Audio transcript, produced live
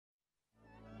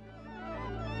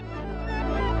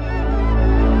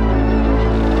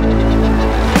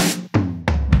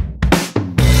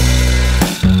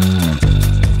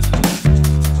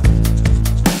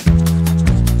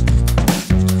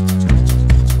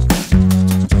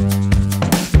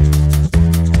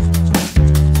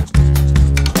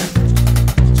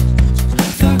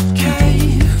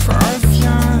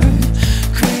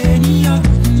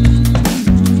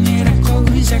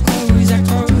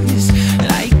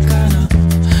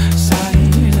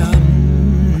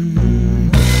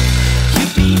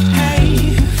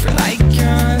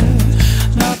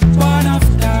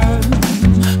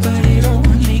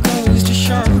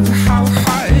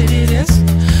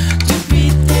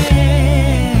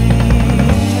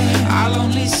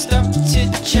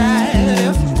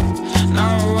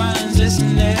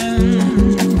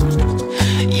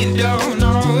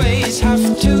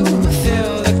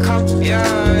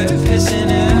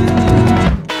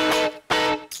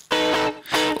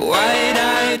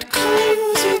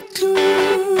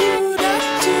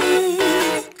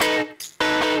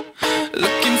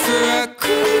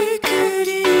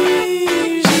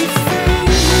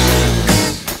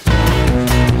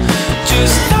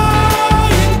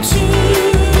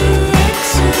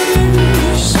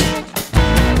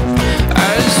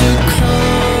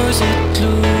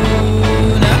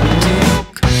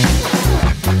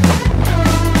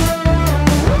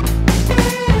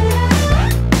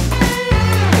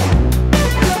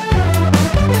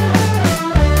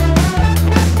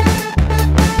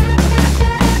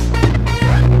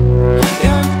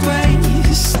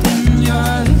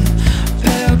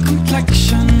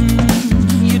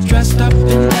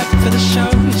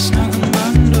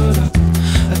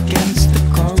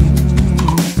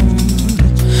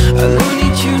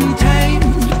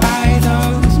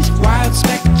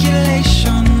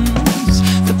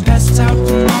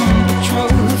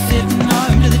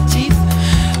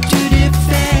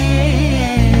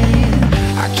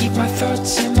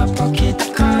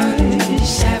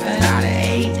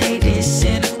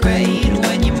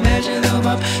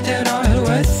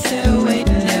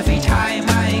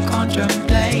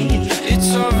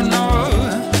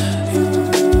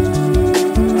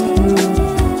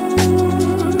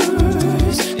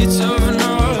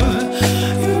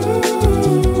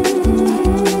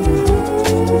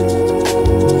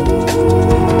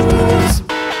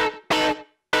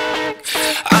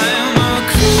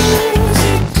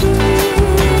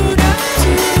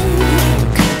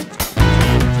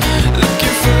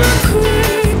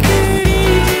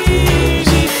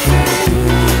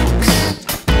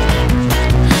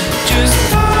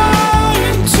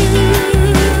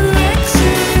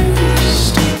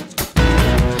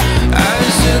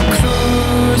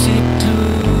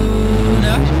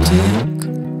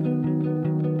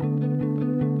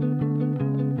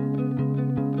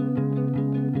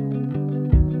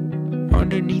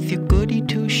Underneath your goody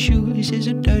two shoes is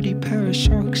a dirty pair of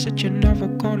socks that you're never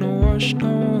gonna wash,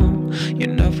 no. You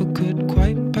never could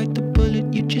quite bite the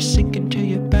bullet, you just sink into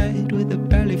your bed with a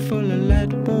belly full of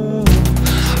lead, whoa.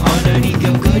 Underneath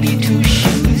your goody two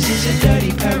shoes is a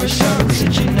dirty pair of socks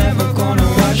that you're never gonna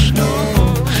wash, no.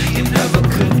 You never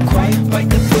could quite bite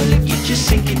the bullet, you just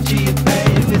sink into your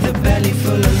bed with a belly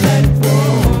full of lead,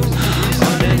 whoa.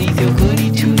 Underneath your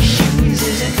goody two shoes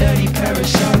is a dirty pair of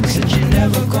socks that you're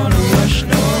never gonna wash,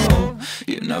 no.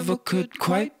 You never could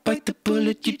quite bite the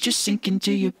bullet, you just sink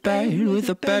into your bed with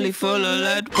a belly full of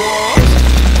lead,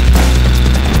 whoa.